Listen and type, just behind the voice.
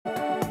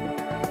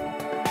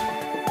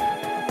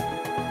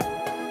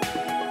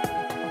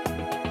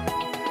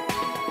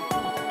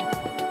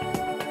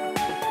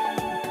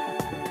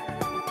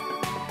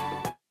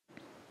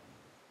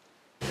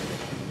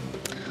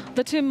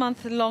The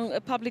 2-month-long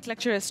public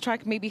lecturer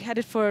strike may be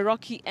headed for a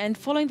rocky end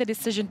following the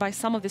decision by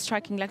some of the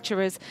striking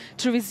lecturers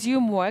to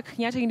resume work.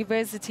 Kenyatta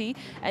University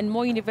and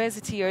Moi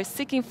University are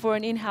seeking for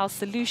an in-house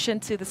solution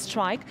to the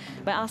strike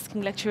by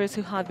asking lecturers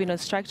who have been on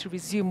strike to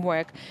resume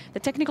work. The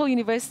Technical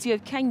University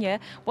of Kenya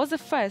was the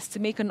first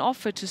to make an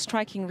offer to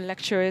striking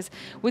lecturers,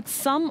 with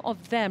some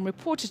of them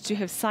reported to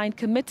have signed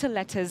committal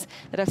letters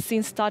that have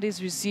seen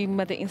studies resume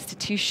at the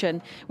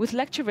institution. With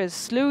lecturers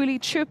slowly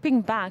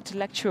trooping back to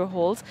lecture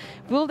halls,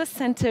 will the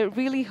centre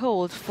really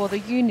hold for the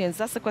unions?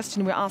 That's the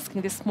question we're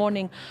asking this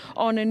morning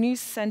on a news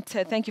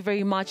centre. Thank you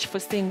very much for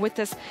staying with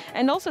us.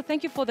 And also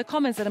thank you for the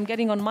comments that I'm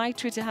getting on my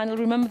Twitter handle.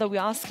 Remember that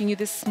we're asking you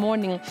this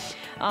morning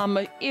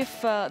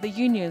if the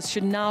unions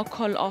should now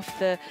call off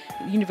the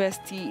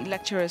university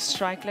lecturers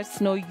strike. Let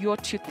us know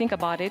what you think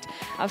about it.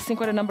 I've seen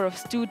quite a number of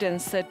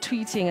students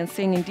tweeting and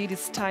saying indeed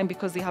it's time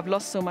because they have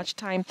lost so much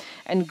time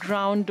and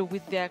ground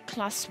with their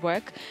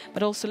classwork.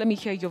 But also let me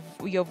hear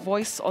your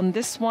voice on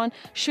this one.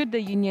 Should the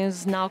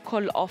unions now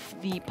call off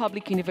the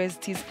public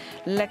universities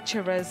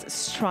lecturers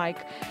strike?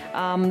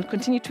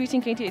 Continue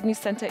tweeting. Kenyatta News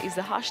Centre is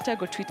the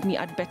hashtag, or tweet me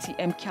at Betty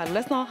M. Cal.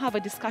 Let's now have a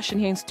discussion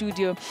here in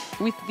studio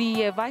with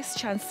the Vice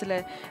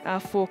Chancellor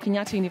for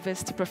Kenyatta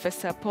University,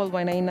 Professor Paul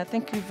Wainaina.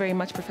 Thank you very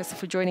much, Professor,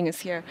 for joining us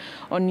here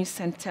on News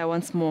Centre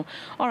once more.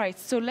 All right,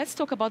 so let's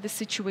talk about the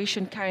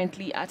situation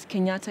currently at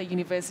Kenyatta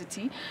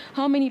University.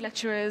 How many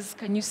lecturers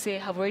can you say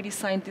have already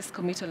signed these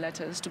committal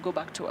letters to go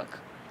back to work?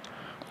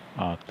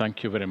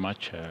 Thank you very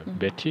much,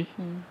 Betty.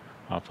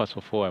 First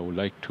of all, I would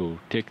like to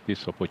take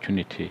this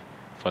opportunity,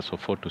 first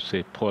of all, to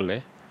say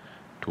pole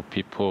to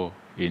people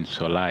in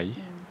Solai.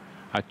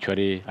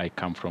 Actually, I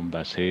come from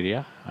that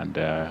area, and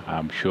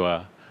I'm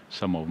sure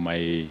some of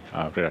my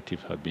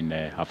relatives have been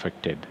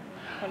affected.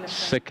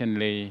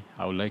 Secondly,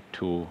 I would like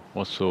to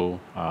also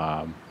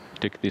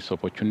take this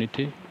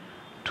opportunity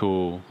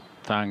to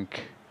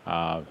thank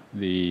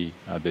the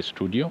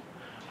studio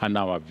and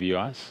our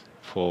viewers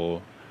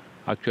for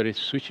actually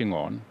switching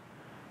on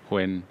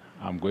when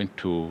I'm going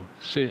to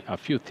say a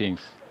few things,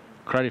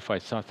 clarify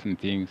certain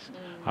things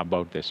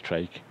about the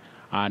strike,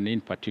 and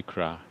in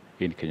particular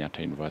in Kenyatta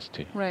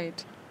University.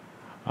 Right.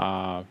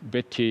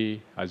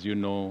 Betty, as you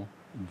know,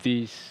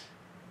 this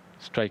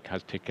strike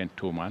has taken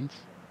 2 months,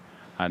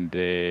 and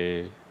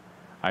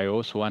I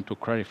also want to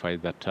clarify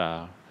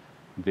that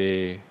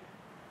the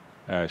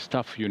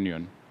staff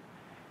union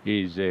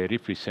is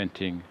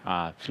representing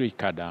 3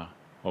 cadre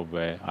of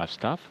our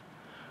staff.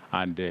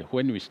 And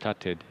when we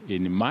started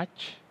in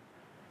March,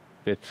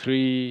 the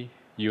 3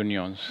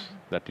 unions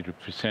that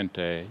represent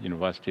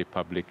university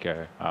public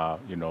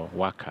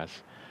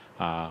workers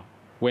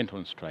went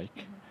on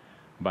strike.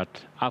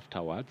 But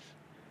afterwards,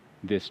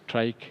 the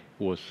strike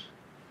was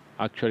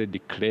actually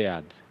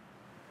declared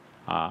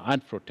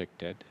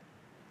unprotected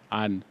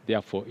and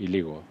therefore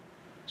illegal.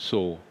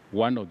 So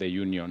one of the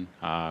union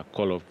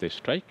called off the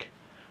strike,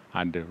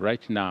 and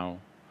right now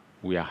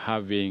we are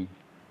having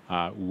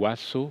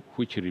WASO,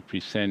 which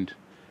represent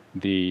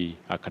the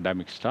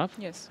academic staff,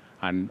 yes,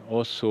 and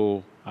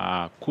also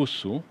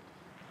KUSU,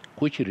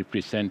 which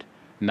represent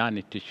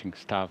non-teaching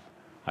staff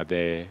at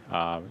the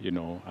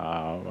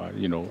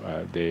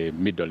the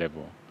middle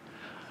level.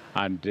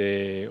 And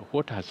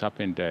what has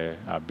happened,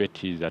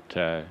 Betty, is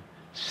that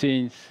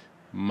since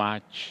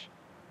March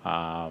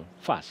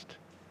 1st,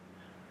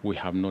 we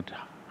have not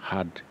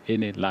had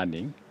any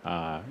learning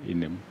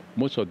in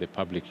most of the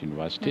public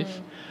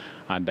universities.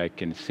 And I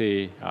can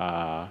say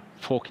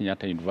for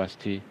Kenyatta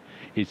University,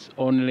 it's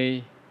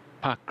only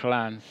per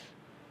class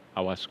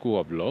our School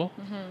of Law,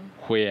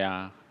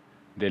 where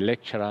the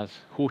lecturers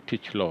who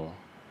teach law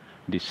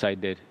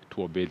decided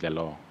to obey the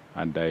law.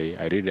 And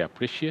I really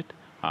appreciate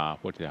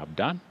what they have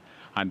done.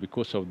 And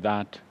because of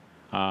that,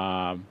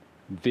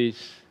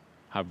 these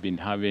have been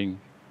having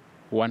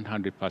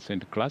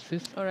 100%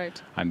 classes. All right.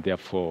 And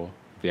therefore,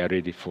 they are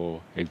ready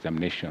for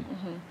examination.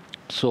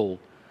 So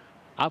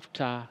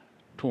after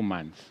 2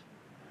 months,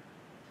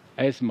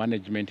 as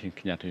management in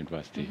Kenyatta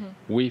University,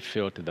 we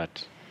felt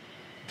that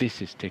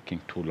this is taking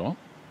too long.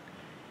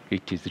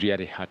 It is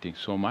really hurting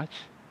so much.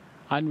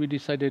 And we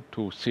decided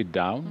to sit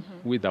down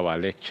with our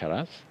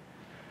lecturers.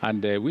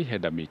 And we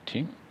had a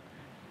meeting,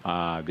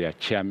 their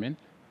chairman.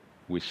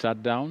 We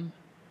sat down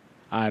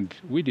and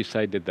we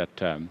decided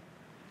that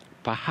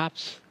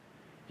perhaps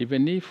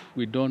even if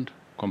we don't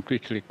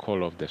completely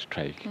call off the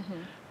strike,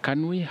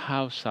 can we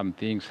have some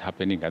things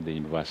happening at the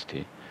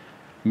university?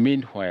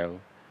 Meanwhile,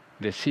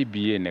 the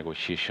CBA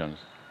negotiations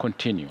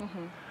continue.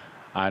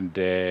 And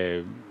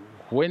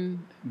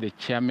when the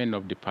chairman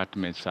of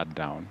department sat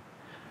down,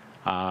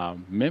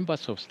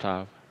 members of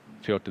staff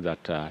felt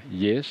that,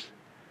 yes,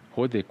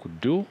 what they could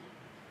do,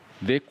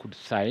 they could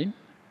sign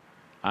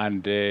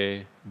and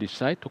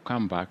decide to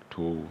come back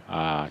to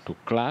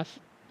class.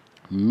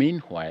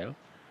 Meanwhile,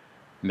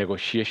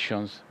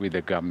 negotiations with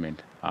the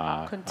government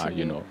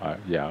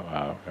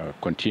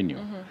continue.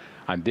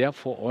 And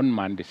therefore, on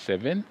Monday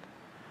 7th,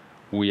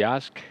 we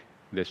asked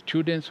the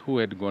students who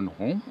had gone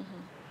home,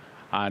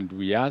 and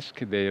we asked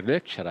the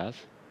lecturers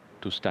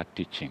to start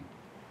teaching.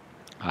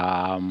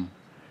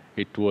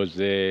 it was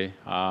a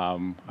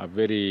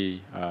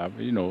very,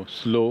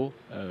 slow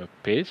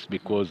pace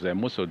because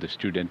most of the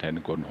students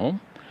had gone home.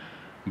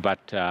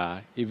 But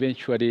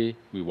eventually,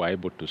 we were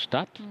able to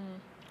start.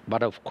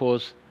 But of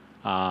course,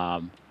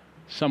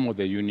 some of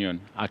the union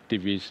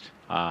activists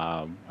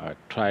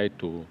tried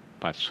to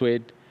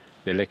persuade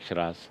the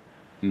lecturers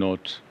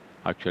not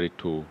actually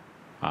to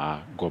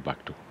go back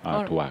to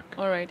work.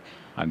 All right.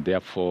 And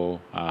therefore,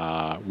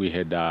 we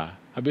had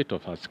a bit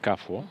of a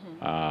scuffle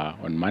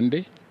on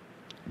Monday,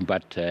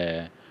 but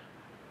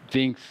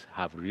things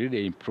have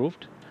really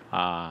improved.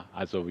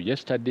 As of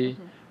yesterday,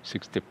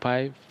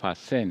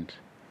 65%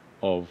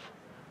 of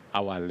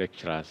our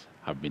lecturers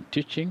have been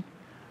teaching,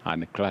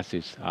 and the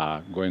classes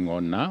are going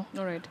on now.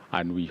 All right.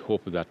 And we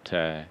hope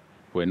that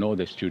when all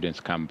the students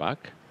come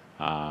back,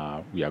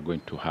 we are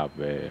going to have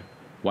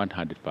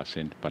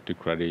 100%,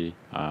 particularly,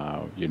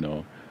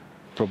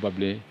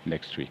 probably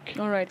next week.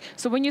 All right.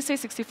 So when you say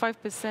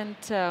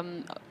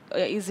 65%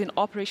 is in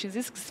operation, is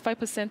this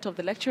 65% of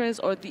the lecturers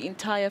or the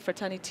entire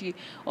fraternity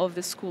of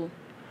the school?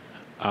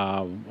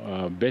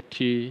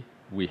 Betty,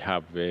 we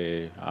have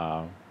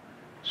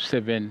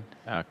 7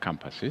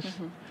 campuses,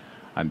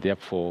 and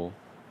therefore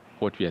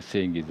what we are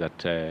saying is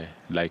that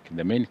like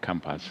the main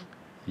campus,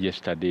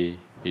 yesterday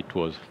it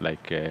was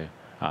like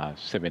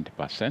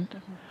 70%.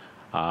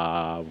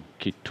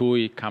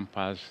 Kitui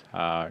campus,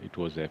 it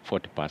was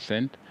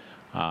 40%.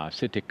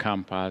 City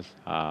campus,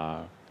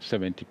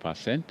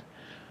 70%.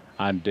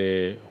 And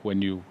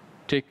when you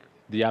take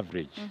the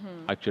average,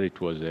 actually it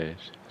was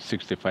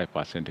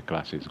 65%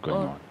 classes going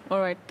on. All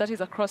right, that is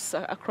across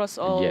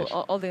all, Yes.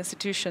 all the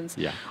institutions.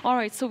 Yeah. All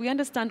right, so we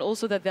understand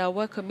also that there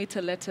were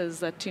committee letters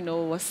that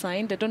were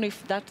signed. I don't know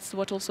if that's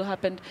what also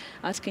happened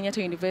at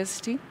Kenyatta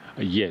University.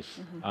 Yes.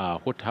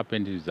 What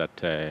happened is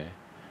that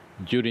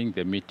during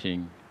the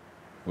meeting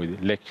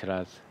with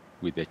lecturers,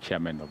 with the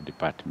chairman of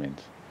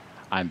departments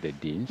and the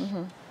deans,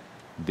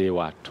 they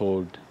were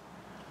told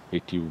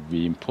it will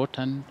be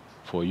important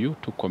for you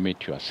to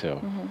commit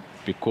yourself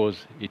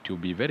because it will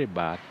be very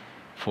bad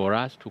for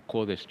us to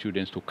call the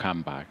students to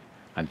come back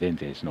and then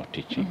there is no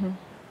teaching.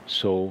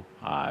 So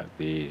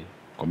they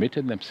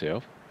committed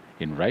themselves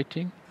in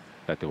writing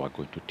that they were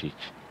going to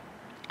teach.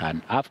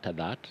 And after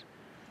that,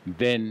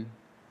 then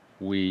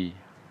we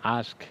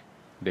asked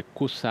the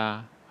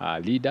KUSA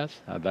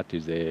leaders, that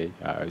is the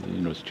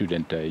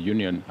student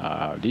union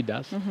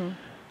leaders,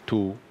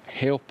 to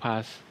help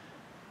us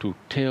to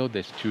tell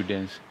the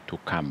students to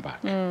come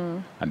back.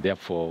 And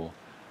therefore,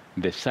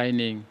 the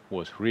signing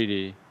was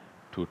really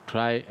to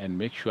try and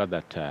make sure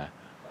that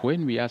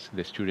when we ask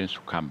the students to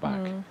come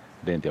back,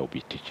 then they'll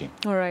be teaching.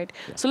 All right.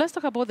 Yeah. So let's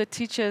talk about the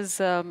teachers,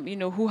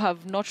 who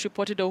have not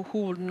reported or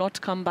who will not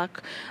come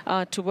back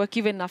to work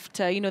even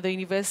after, the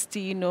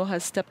university,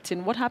 has stepped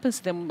in. What happens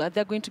to them? Are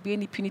there going to be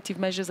any punitive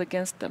measures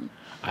against them?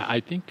 I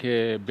think,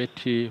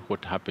 Betty,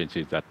 what happens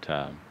is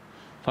that,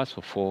 first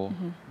of all,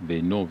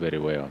 they know very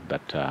well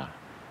that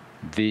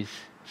this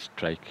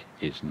strike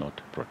is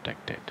not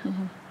protected.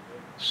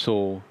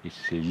 So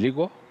it's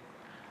illegal,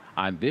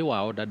 and they were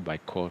ordered by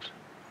court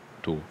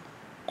to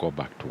go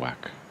back to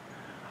work.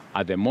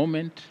 At the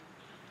moment,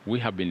 we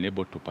have been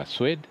able to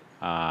persuade,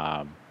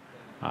 a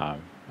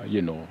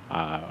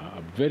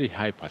very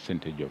high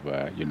percentage of,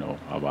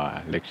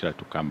 our lecturers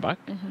to come back.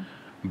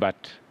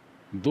 But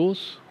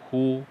those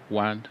who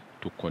want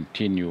to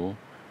continue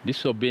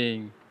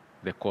disobeying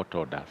the court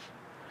orders,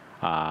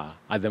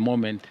 at the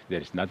moment,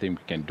 there is nothing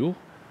we can do.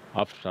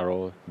 After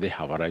all, they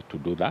have a right to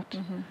do that.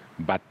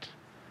 But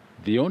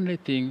the only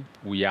thing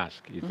we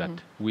ask is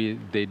that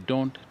they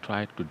don't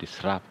try to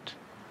disrupt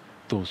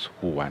those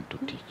who want to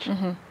teach.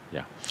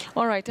 Yeah.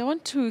 All right. I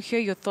want to hear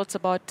your thoughts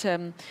about,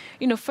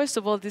 first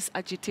of all, this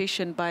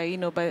agitation by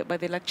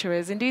the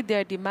lecturers. Indeed, they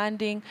are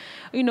demanding,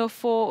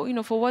 for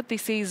what they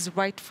say is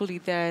rightfully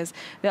theirs.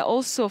 They're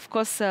also, of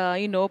course,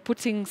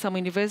 putting some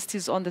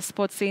universities on the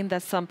spot, saying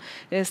that some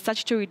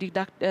statutory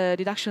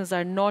deductions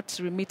are not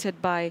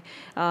remitted by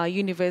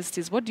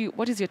universities.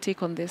 What is your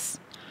take on this?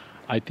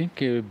 I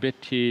think,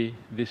 Betty,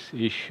 this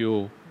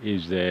issue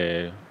is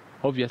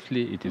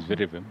obviously it is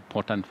very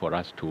important for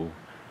us to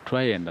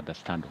try and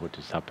understand what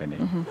is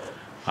happening.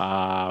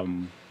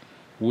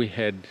 We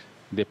had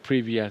the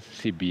previous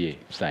CBA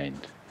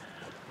signed,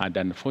 and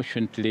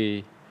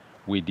unfortunately,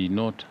 we did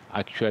not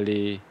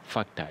actually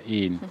factor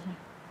in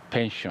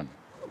pension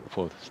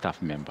for staff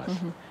members.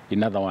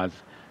 In other words,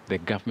 the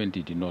government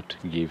did not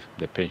give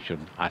the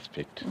pension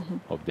aspect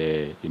of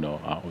the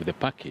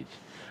package,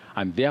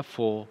 and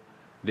therefore,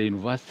 the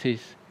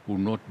universities will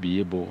not be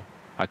able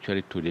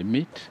actually to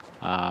remit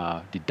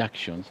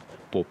deductions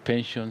for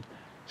pensions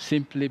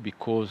simply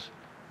because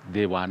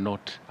they were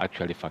not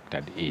actually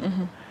factored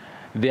in.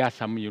 There are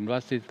some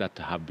universities that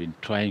have been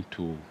trying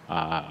to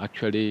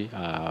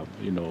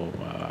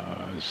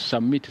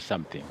submit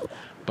something,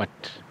 but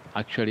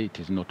actually it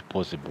is not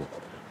possible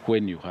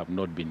when you have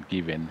not been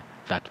given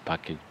that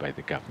package by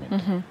the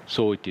government.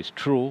 So it is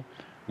true,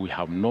 we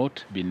have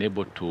not been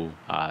able to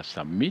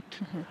submit,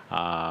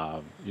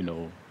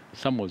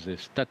 some of the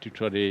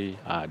statutory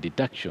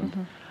deductions,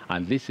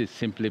 And this is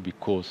simply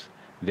because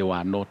they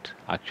were not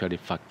actually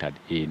factored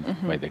in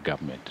by the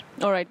government.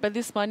 All right, but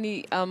this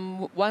money,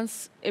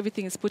 once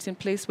everything is put in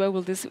place, where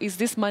will this, is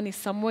this money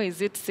somewhere?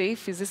 Is it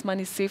safe? Is this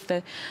money safe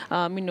that,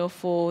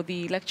 for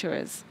the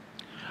lecturers?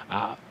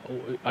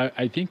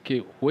 I think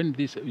when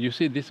this, you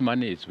see, this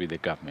money is with the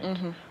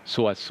government.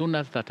 So as soon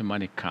as that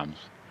money comes,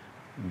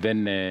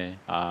 then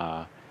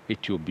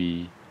it will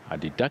be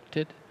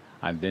deducted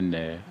and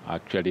then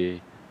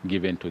actually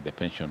given to the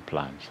pension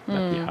plans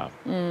that we have.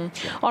 Yeah.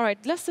 All right,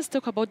 let's just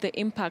talk about the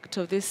impact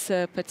of this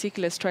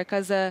particular strike.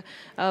 As a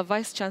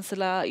Vice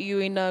Chancellor,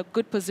 you're in a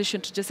good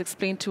position to just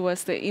explain to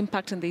us the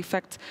impact and the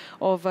effect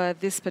of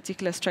this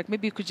particular strike.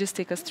 Maybe you could just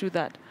take us through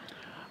that.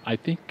 I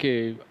think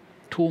 2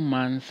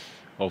 months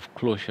of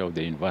closure of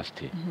the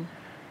university,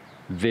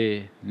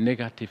 the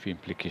negative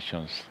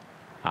implications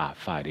are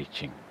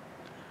far-reaching.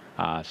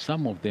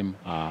 Some of them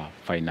are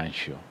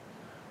financial.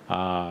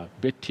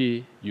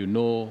 Betty, you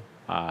know,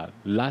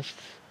 last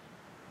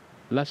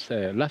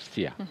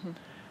year,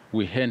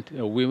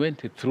 we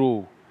went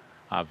through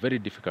a very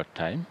difficult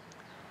time.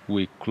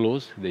 We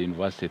closed the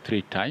university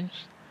 3 times,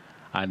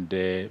 and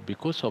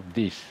because of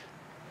this,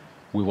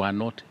 we were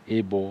not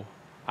able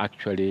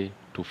actually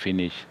to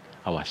finish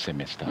our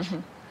semesters.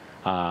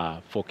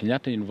 For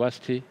Kenyatta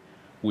University,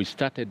 we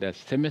started a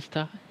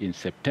semester in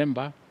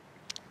September,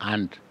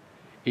 and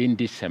in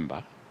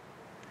December,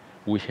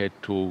 we had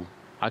to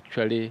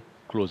actually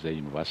close the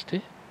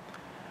university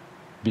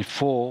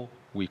before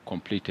we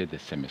completed the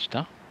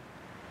semester.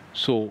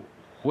 So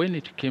when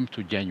it came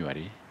to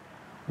January,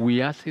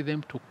 we asked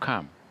them to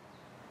come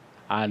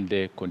and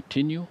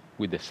continue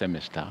with the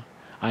semester.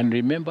 And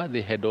remember,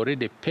 they had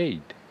already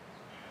paid.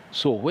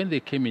 So when they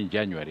came in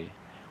January,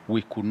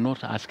 we could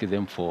not ask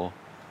them for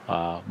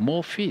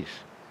more fees.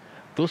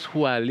 Those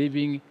who are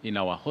living in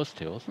our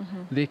hostels,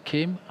 they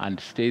came and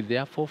stayed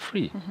there for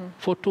free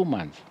for 2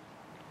 months,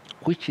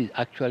 which is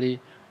actually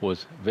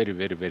was very,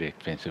 very, very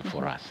expensive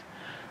for us.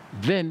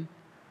 Then,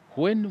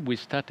 when we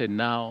started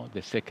now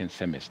the second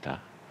semester,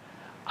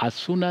 as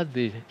soon as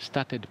they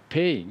started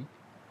paying,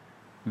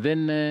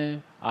 then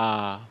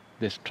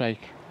the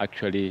strike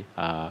actually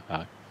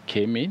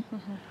came in,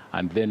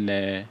 and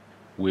then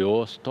we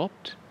all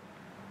stopped.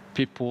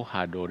 People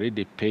had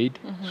already paid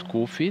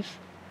school fees,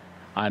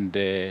 and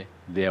they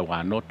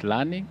were not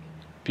learning.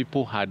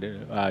 People had,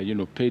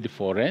 paid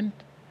for rent.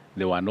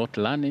 They were not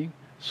learning,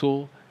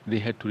 so they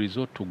had to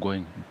resort to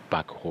going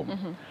back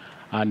home.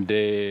 And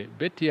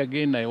Betty,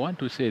 again, I want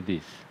to say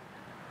this.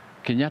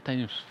 Kenyatta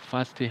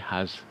University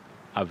has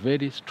a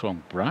very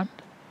strong brand,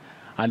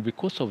 and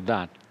because of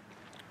that,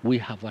 we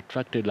have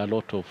attracted a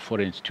lot of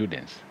foreign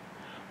students.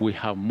 We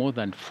have more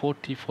than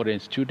 40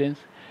 foreign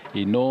students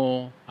in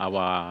all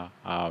our,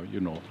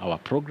 our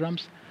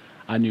programs,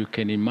 and you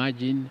can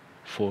imagine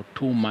for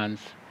 2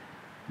 months,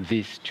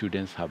 these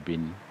students have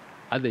been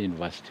at the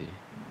university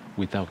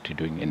without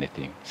doing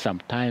anything.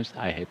 Sometimes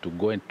I had to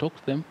go and talk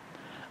to them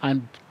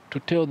and to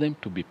tell them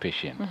to be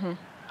patient.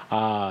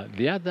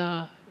 The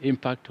other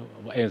impact,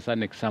 as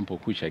an example,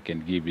 which I can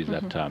give is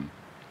that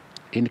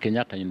in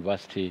Kenyatta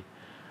University,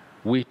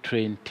 we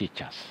train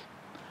teachers.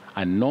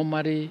 And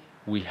normally,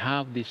 we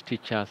have these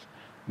teachers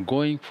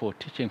going for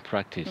teaching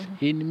practice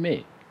in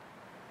May.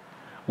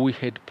 We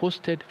had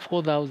posted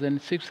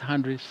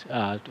 4,600,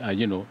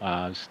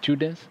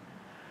 students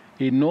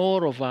in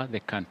all over the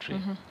country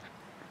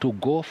to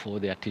go for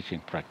their teaching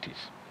practice.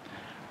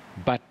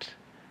 But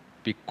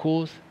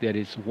because there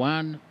is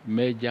one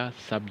major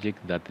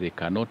subject that they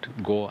cannot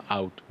go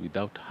out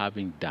without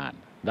having done,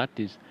 that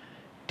is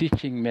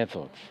teaching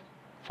methods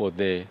for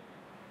the,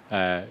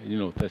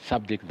 the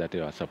subject that they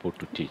are supposed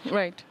to teach.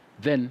 Right.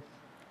 Then,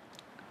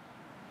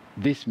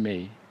 this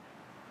May,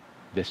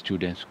 the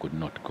students could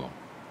not go.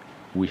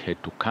 We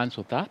had to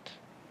cancel that,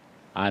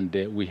 and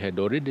we had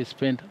already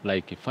spent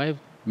like 5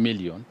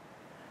 million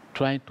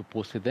trying to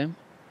post them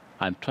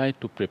and try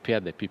to prepare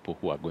the people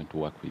who are going to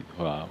work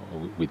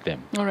with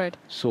them. All right.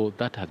 So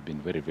that has been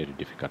very, very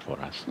difficult for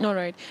us. All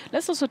right.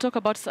 Let's also talk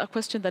about a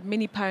question that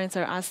many parents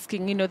are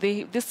asking. You know,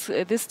 these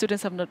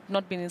students have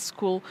not been in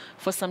school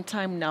for some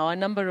time now, a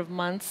number of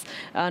months.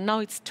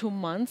 Now it's 2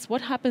 months.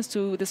 What happens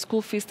to the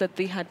school fees that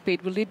they had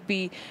paid? Will it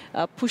be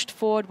pushed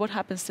forward? What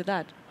happens to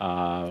that?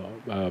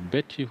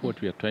 Betty, what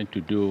we are trying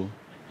to do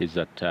is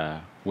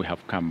that we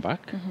have come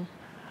back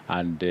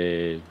and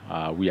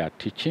we are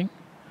teaching.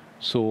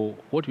 So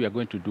what we are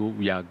going to do,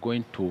 we are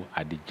going to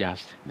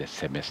adjust the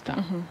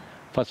semester.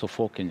 First of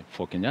all,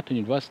 for Kenyatta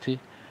University,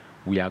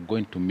 we are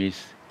going to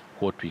miss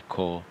what we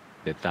call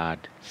the 3rd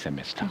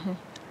semester.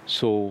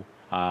 So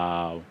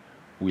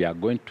we are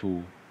going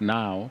to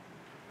now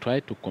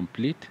try to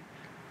complete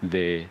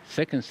the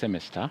 2nd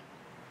semester,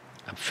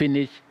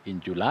 finish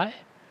in July,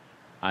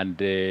 and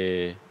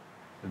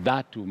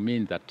that will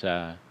mean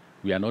that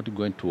we are not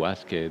going to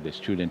ask the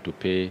student to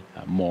pay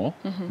more.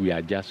 We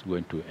are just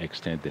going to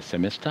extend the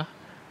semester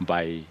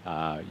by,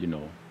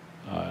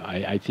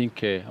 I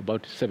think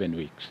about 7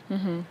 weeks.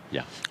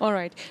 Yeah. All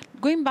right.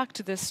 Going back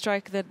to the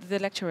strike, the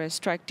lecturer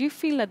strike, do you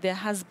feel that there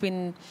has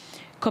been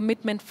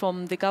commitment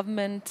from the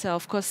government,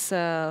 of course,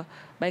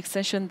 by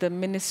extension, the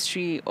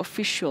ministry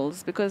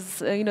officials,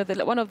 because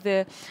one of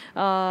the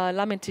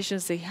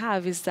lamentations they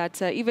have is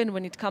that even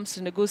when it comes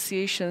to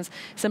negotiations,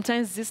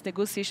 sometimes these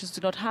negotiations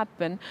do not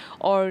happen,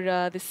 or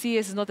the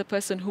CS is not the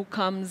person who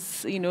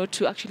comes,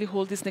 to actually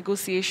hold these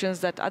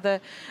negotiations. That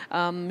other,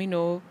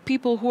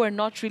 people who are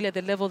not really at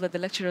the level that the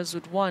lecturers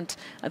would want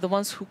are the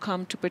ones who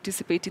come to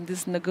participate in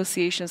these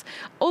negotiations.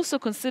 Also,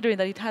 considering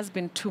that it has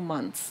been 2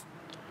 months.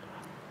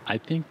 I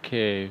think,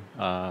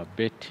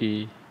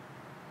 Betty,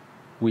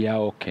 we are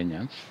all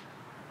Kenyans.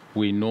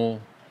 We know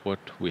what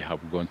we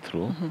have gone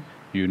through.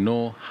 You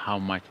know how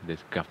much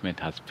this government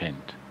has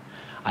spent.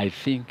 I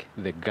think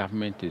the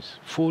government is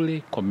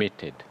fully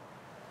committed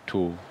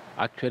to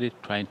actually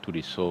trying to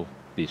resolve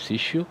this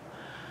issue.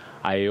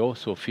 I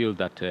also feel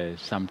that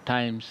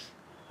sometimes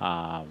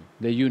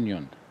the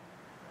union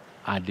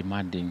are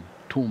demanding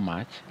too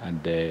much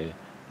and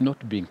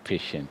not being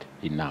patient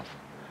enough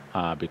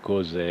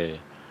because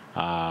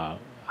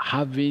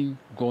having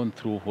gone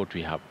through what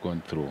we have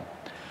gone through,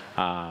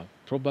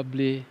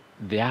 probably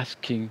the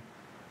asking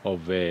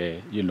of,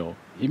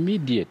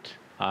 immediate,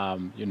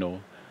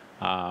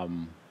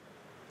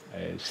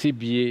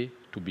 CBA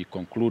to be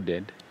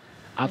concluded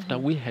after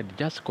we had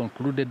just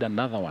concluded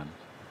another one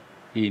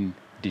in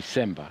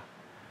December.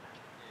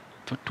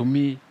 To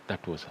me,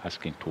 that was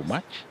asking too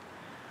much.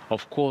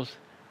 Of course,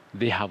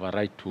 they have a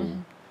right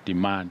to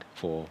demand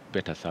for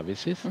better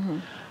services.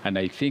 And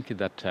I think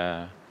that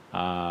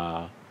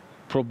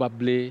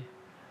probably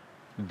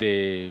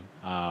the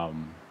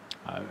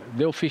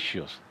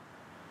officials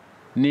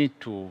need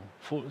to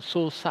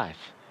so search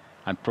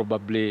and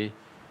probably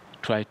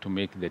try to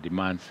make the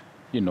demands,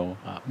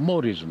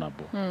 more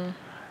reasonable.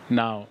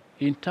 Now,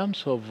 in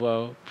terms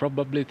of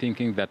probably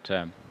thinking that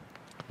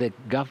the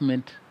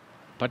government,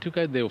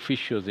 particularly the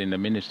officials in the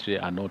ministry,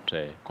 are not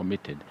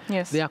committed.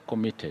 Yes. They are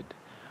committed.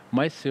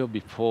 Myself,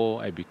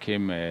 before I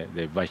became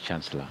the Vice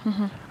Chancellor,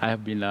 I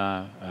have been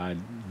a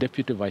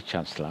Deputy Vice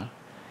Chancellor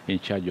in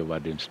charge of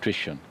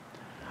administration.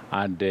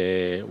 And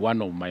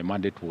one of my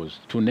mandates was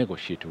to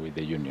negotiate with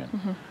the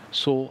union.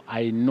 So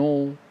I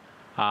know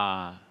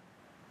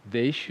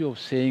the issue of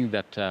saying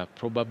that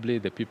probably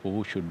the people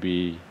who should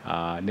be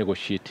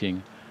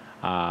negotiating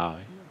are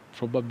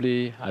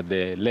probably at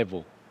the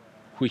level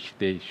which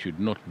they should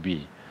not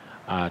be,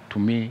 to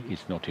me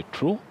is not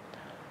true.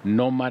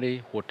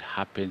 Normally what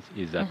happens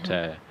is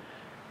that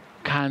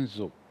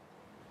council,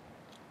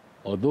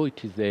 although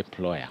it is the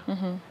employer,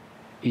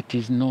 it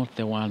is not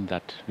the one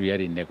that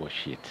really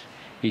negotiates.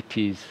 It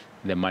is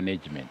the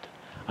management.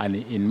 And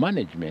in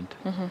management,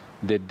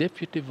 the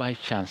Deputy Vice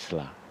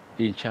Chancellor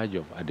in charge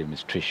of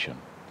administration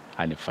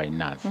and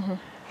finance,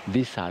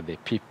 these are the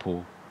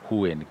people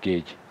who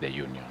engage the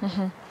union.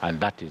 And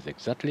that is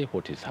exactly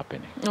what is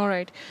happening. All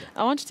right.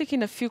 I want to take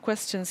in a few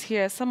questions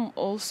here. Some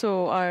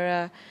also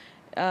are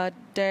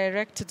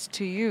directed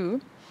to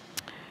you.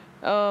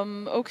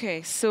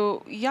 Okay,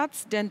 so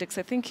Yats Dendex,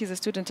 I think he's a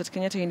student at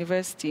Kenyatta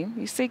University.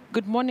 You say,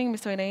 good morning,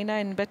 Mr.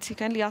 Wainaina and Betty.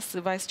 Kindly ask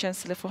the Vice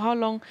Chancellor, for how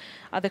long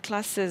are the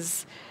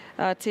classes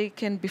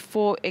taken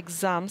before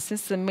exams,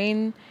 since the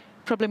main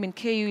problem in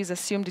KU is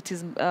assumed it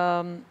is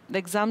the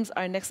exams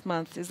are next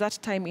month. Is that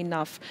time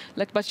enough?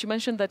 But you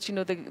mentioned that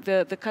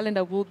the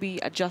calendar will be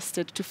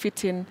adjusted to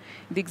fit in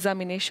the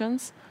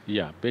examinations.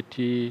 Yeah,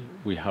 Betty,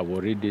 we have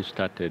already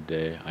started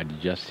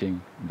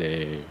adjusting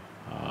the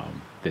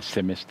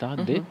semester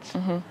dates,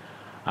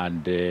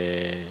 and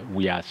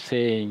we are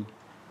saying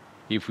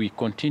if we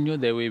continue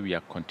the way we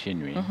are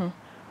continuing,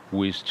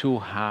 we still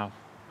have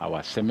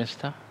our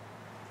semester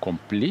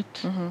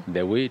complete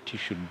the way it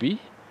should be.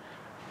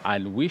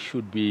 And we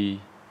should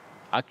be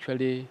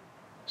actually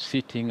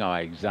sitting our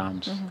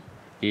exams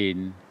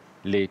in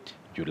late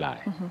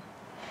July.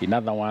 In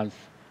other words,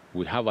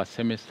 we have a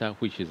semester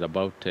which is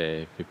about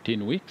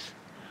 15 weeks.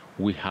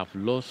 We have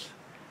lost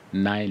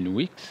 9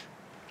 weeks,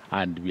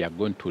 and we are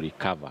going to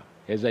recover.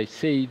 As I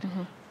said,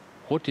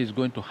 what is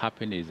going to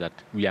happen is that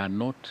we are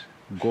not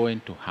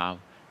going to have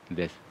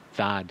the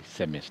third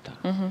semester.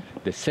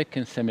 The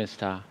second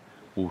semester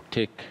will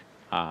take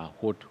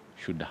what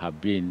should have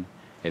been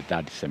a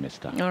third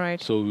semester. All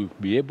right. So we'll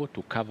be able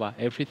to cover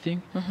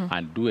everything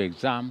and do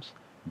exams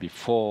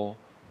before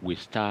we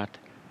start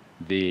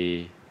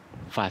the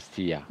first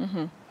year.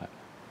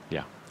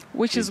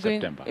 Which is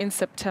going September. in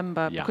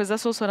September, because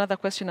that's also another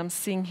question I'm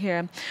seeing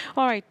here.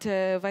 All right,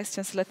 Vice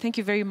Chancellor, thank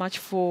you very much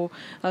for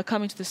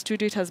coming to the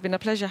studio. It has been a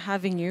pleasure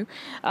having you.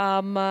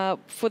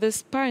 For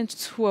the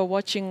parents who are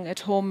watching at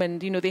home and,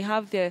 they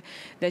have their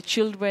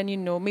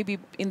children, maybe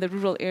in the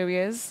rural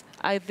areas,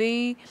 are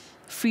they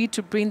free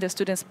to bring the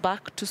students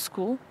back to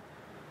school?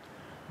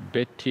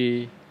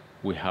 Betty,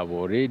 we have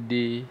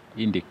already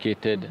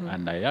indicated,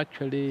 and I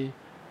actually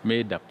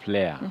made a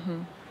flyer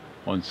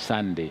on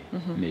Sunday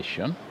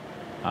Nation,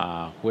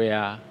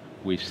 where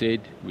we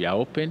said we are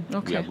open.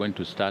 We are going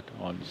to start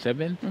on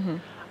 7th,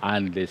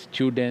 and the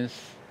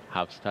students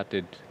have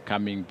started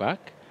coming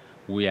back.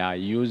 We are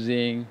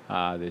using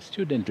the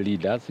student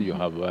leaders. You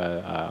have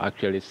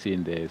actually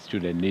seen the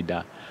student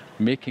leader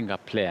making a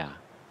prayer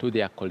to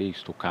their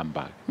colleagues to come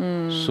back.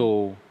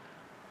 So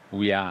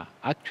we are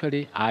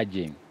actually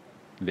urging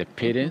the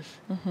parents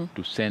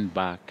to send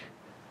back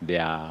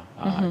their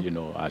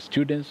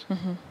students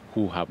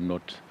who have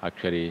not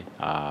actually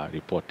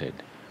reported.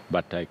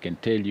 But I can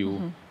tell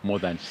you more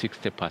than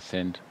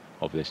 60%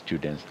 of the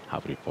students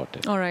have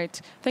reported. All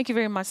right. Thank you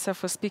very much, sir,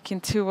 for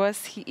speaking to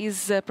us. He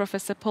is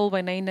Professor Paul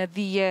Wainaina,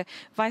 the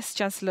Vice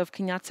Chancellor of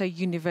Kenyatta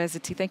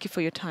University. Thank you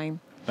for your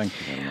time. Thank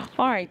you very much.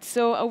 All right,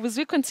 so as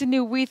we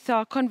continue with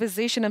our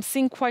conversation, I'm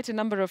seeing quite a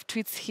number of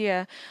tweets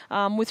here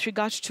with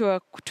regards to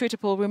a Twitter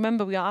poll.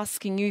 Remember, we are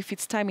asking you if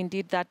it's time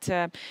indeed that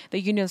the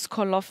unions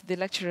call off the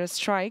lecturer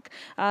strike.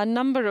 A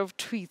number of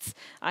tweets,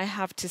 I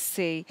have to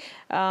say.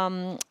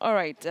 All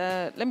right,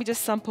 let me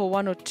just sample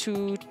one or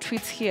two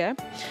tweets here.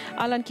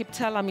 Alan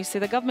Kiptalam, you say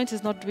the government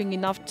is not doing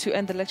enough to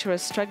end the lecturer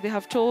strike. They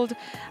have told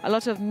a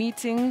lot of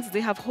meetings, they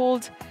have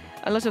held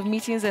a lot of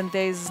meetings and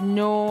there is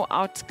no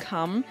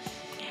outcome.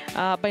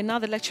 By now,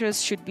 the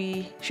lecturers should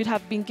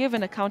have been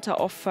given a counter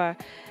offer,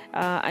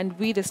 and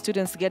we, the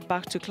students, get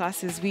back to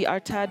classes. We are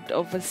tired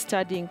of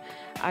studying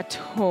at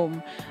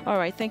home. All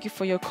right, thank you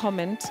for your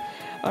comment.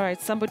 All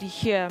right, somebody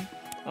here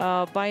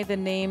by the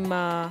name.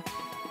 All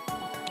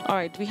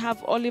right, we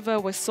have Oliver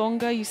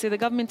Wesonga. You say the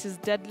government is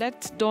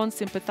dead-let. Don't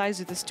sympathize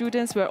with the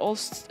students. We're all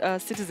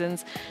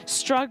citizens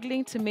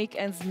struggling to make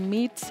ends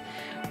meet.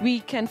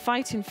 We can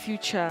fight in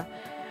future.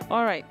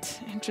 All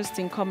right,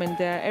 interesting comment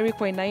there. Eric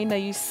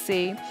Wainaina, you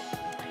say,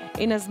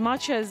 in as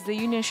much as the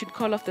union should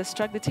call off the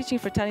strike, the teaching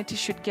fraternity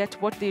should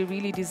get what they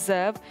really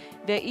deserve.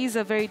 There is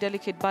a very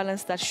delicate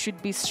balance that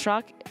should be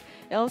struck,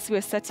 else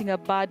we're setting a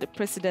bad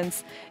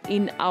precedence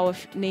in our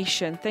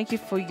nation. Thank you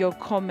for your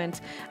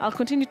comment. I'll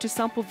continue to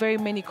sample very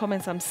many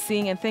comments I'm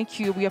seeing, and thank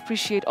you. We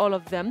appreciate all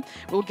of them.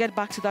 We'll get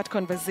back to that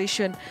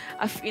conversation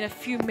in a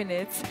few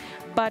minutes.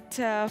 But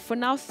for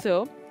now,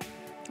 though,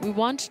 we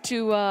want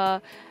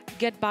to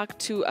get back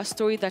to a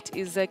story that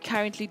is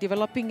currently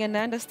developing, and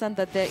I understand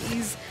that there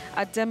is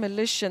a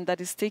demolition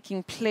that is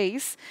taking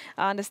place.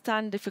 I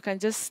understand if you can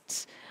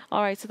just...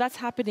 All right, so that's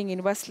happening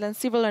in Westlands.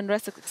 Civil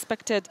unrest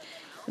expected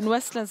in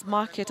Westlands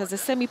Market as the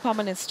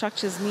semi-permanent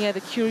structures near the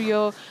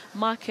Curio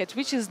Market,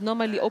 which is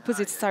normally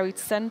opposite Sarit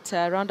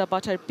Center,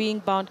 roundabout, are being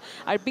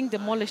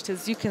demolished,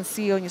 as you can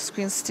see on your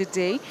screens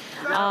today.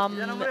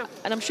 And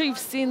I'm sure you've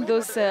seen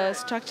those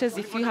structures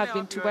if you have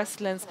been to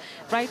Westlands,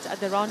 right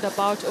at the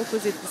roundabout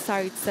opposite the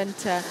Sarit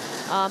Center.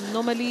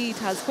 Normally, it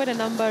has quite a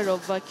number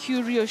of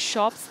Curio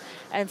shops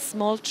and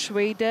small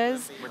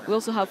traders. We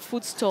also have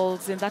food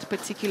stalls in that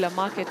particular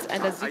market,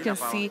 and as you can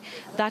see,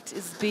 that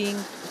is being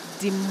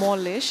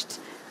demolished.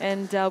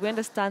 And we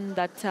understand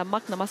that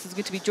Mark Namas is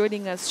going to be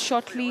joining us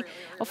shortly.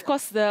 Of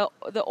course, the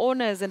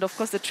owners and, of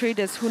course, the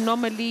traders who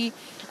normally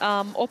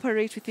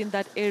operate within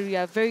that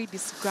area, very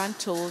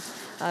disgruntled,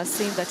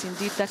 saying that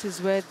indeed that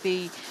is where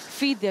they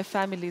feed their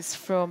families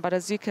from. But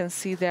as you can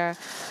see there,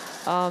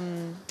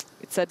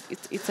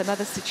 it's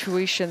another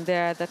situation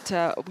there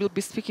that we'll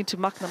be speaking to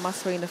Mark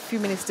Namaswa in a few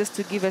minutes just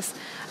to give us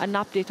an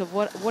update of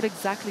what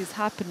exactly is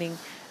happening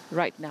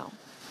right now.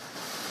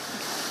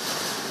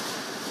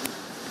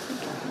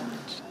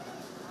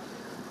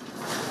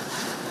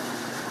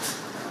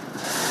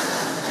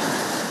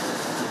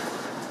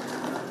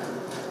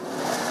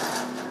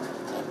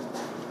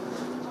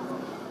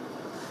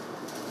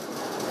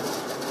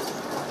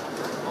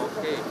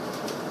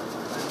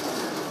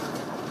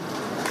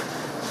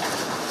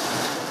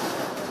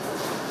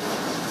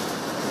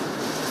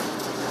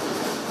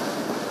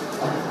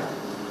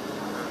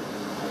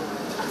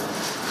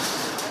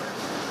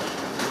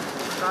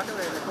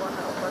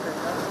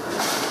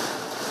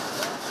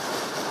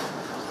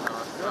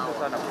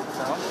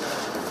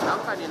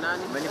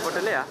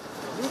 Umenipotelea?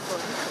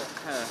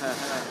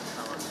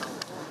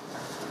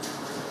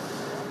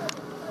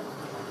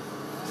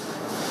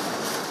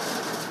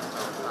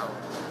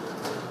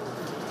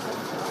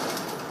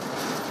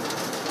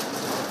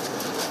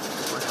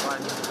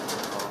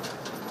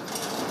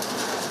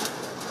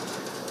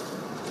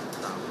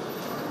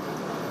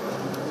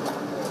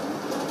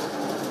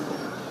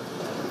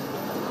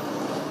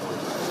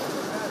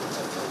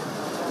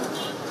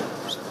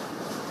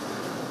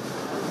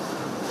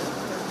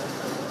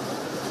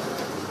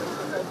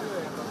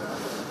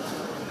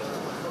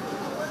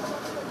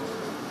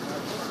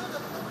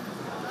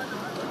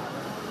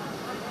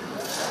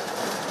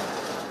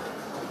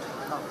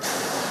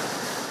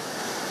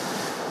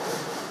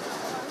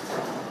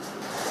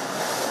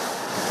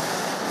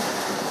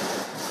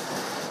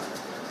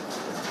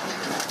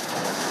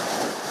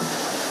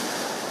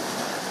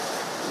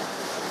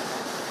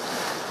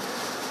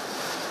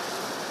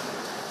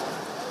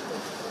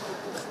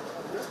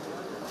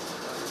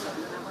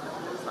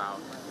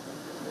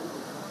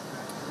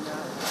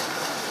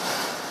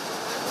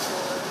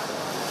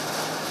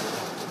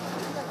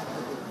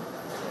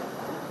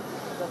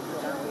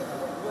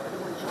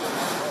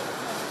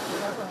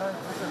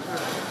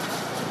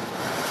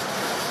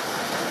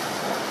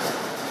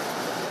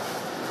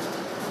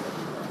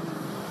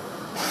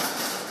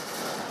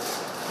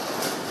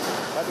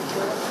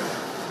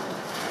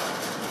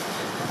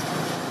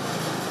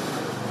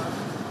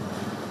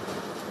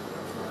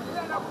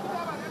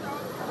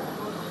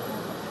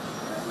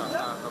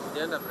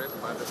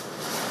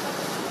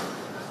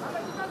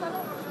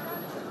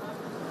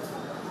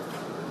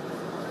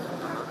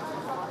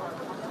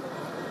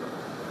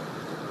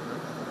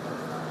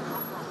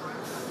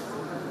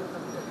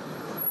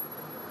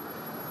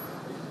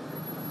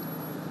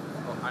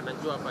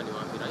 Anajua hapa ni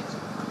wapi, right?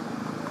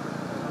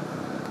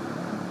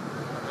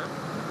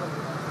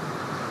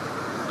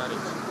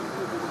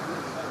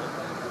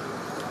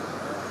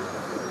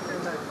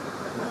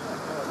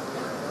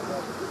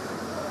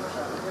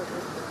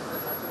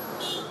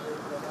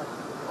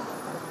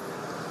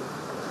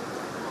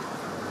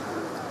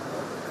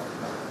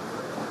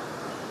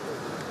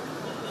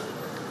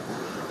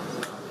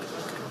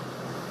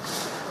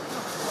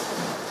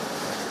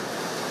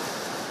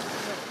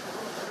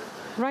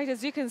 Right,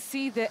 as you can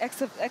see, the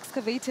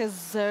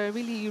excavators are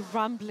really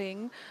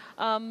rumbling.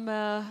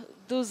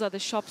 Those are the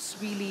shops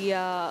really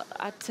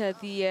at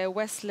the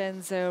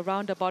Westlands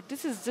roundabout.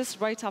 This is just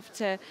right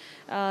after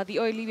the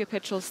Oil Libya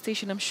petrol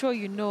station. I'm sure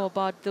you know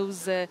about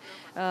those,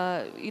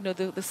 you know,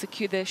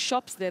 the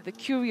shops there, the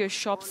courier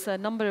shops, a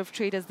number of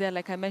traders there,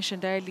 like I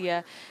mentioned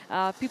earlier,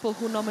 people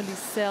who normally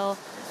sell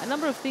a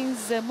number of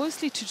things,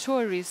 mostly to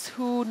tourists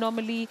who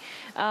normally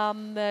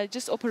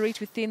just operate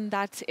within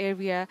that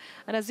area.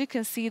 And as you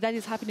can see, that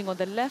is happening on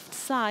the left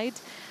side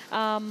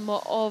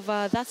of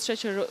that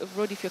stretch of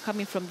road if you're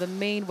coming from the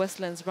main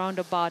Westlands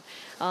roundabout.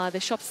 The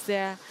shops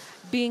there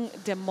being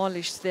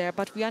demolished there.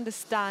 But we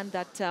understand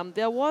that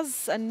there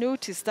was a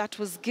notice that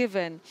was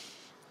given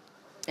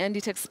and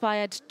it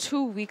expired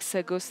 2 weeks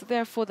ago. So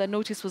therefore, the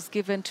notice was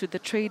given to the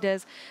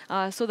traders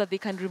so that they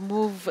can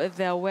remove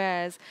their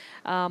wares.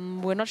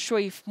 We're not sure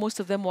if most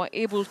of them were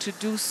able to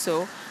do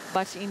so,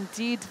 but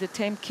indeed the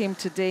time came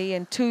today,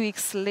 and 2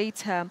 weeks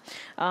later,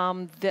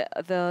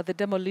 the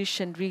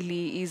demolition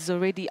really is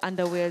already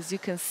underway. As you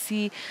can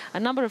see, a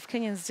number of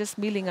Kenyans just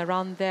milling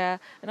around there,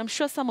 and I'm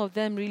sure some of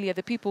them really are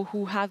the people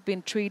who have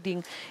been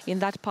trading in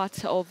that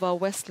part of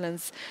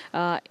Westlands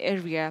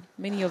area.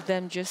 Many of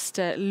them just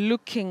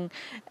looking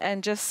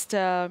and just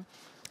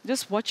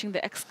watching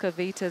the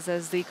excavators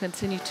as they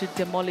continue to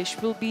demolish.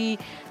 We'll be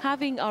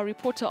having our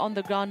reporter on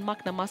the ground,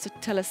 Mark Namaso, to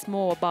tell us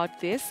more about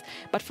this.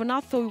 But for now,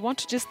 though, we want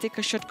to just take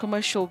a short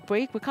commercial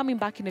break. We're coming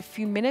back in a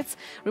few minutes.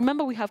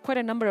 Remember, we have quite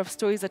a number of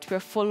stories that we're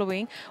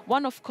following.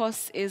 One, of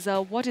course, is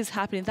what is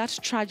happening, that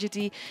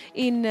tragedy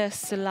in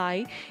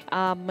Sulai.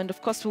 And,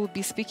 of course, we'll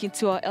be speaking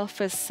to our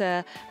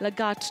Elphas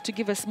Lagat to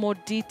give us more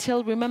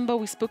detail. Remember,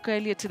 we spoke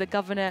earlier to the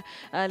governor,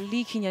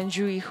 Lee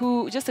Kinyanjui,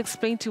 who just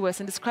explained to us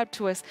and described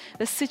to us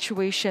the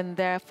situation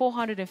there.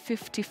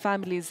 450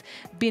 families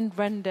been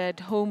rendered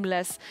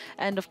homeless,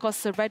 and of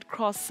course the Red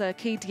Cross,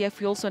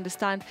 KDF, we also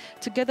understand,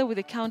 together with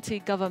the county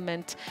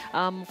government,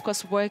 of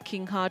course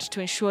working hard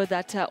to ensure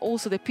that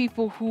also the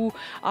people who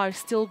are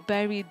still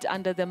buried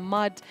under the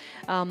mud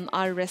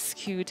are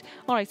rescued.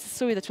 All right, it's a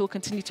story that we'll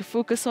continue to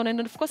focus on, and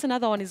of course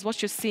another one is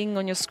what you're seeing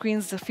on your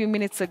screens a few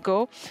minutes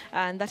ago,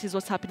 and that is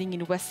what's happening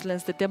in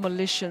Westlands, the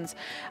demolitions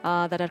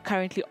that are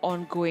currently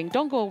ongoing.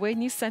 Don't go away.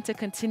 News Center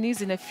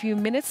continues in a few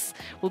minutes.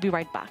 We'll be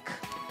right back.